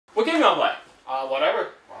What game you want to play? Whatever.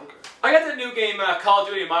 Well, okay. I got that new game, Call of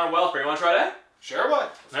Duty Modern Warfare. You want to try that? Sure, boy.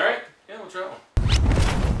 Alright. Yeah, we'll try one.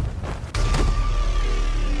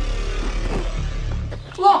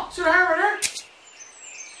 Look, see the hammer there?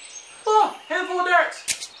 Look, handful of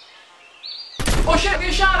darts. Oh shit,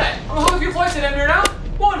 get shot at. I'm hoping you points at him there now.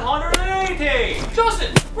 180.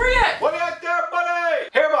 Justin, where you at? What are you at there, buddy?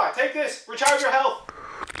 Here, boy, take this. Recharge your health.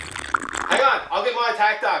 Hang on, I'll get my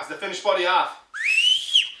attack dogs to finish Buddy off.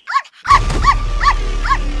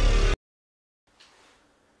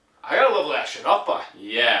 I gotta level that shit up, boy.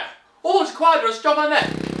 Yeah. Oh, it's a quad. Let's jump on that.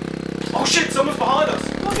 Oh shit, someone's behind us.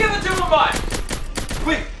 We'll give it to him, bud.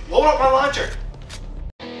 Quick, load up my launcher.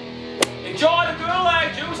 Enjoy the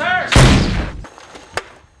gulag, juicers.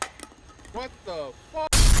 What the fuck?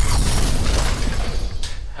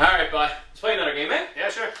 Alright, bud. Let's play another game, eh? Yeah,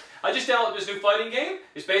 sure. I just downloaded this new fighting game.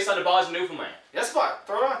 It's based on the boss in Newfoundland. Yes, boy.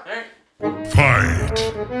 Throw it on. Alright. Fight!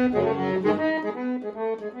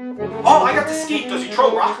 Oh, I got the skeet. Does he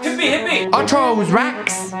throw rocks? Hit me, hit me. I throws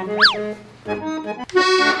racks.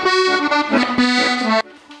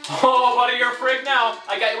 Oh, buddy, you're a freak now.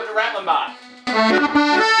 I got you with the rattling bot.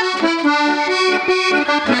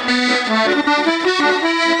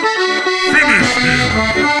 Finish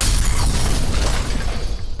him!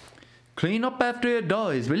 Clean up after it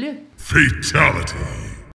dies, will you? Fatality.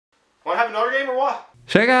 Want to have another game or what?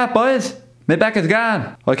 Check out, boys. My back is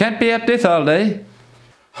gone. I can't be at this all day.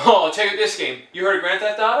 Oh, check out this game. You heard of Grand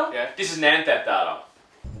Theft Auto? Yeah. This is Nan Theft Auto.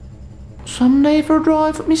 Someday for a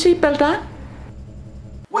drive with me seatbelt on.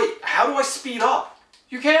 Wait, how do I speed up?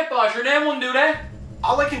 You can't, boss. Your Nan wouldn't do that.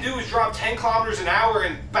 All I can do is drop 10 kilometers an hour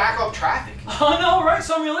and back up traffic. Oh, no, right?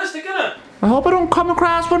 So realistic, isn't it? I hope I don't come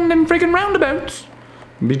across one of them friggin' roundabouts.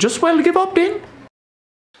 Be just well to give up then.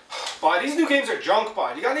 Boy, these new games are junk,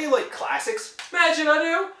 boy. You got any, like, classics? Imagine I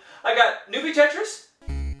do. I got Newbie Tetris.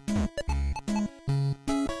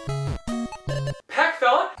 Pac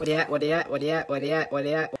Fella. What at?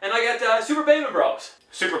 And I got Super Bayman Bros.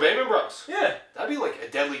 Super Bayman Bros. Yeah. That'd be like a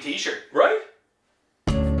deadly t-shirt. Right?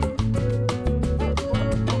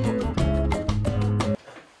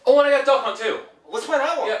 Oh, and I got Duck Hunt too. Let's play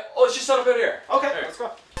that one. Yeah. Oh, it's just set up out here. Okay, Right. let's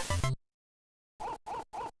go.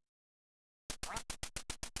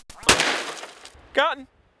 Gotten.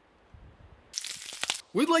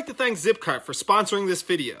 We'd like to thank Zipcart for sponsoring this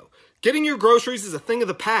video. Getting your groceries is a thing of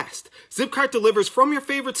the past. Zipcart delivers from your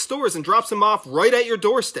favorite stores and drops them off right at your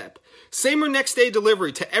doorstep. Same or next day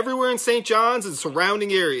delivery to everywhere in St. John's and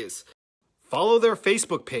surrounding areas. Follow their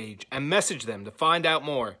Facebook page and message them to find out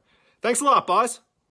more. Thanks a lot, boss.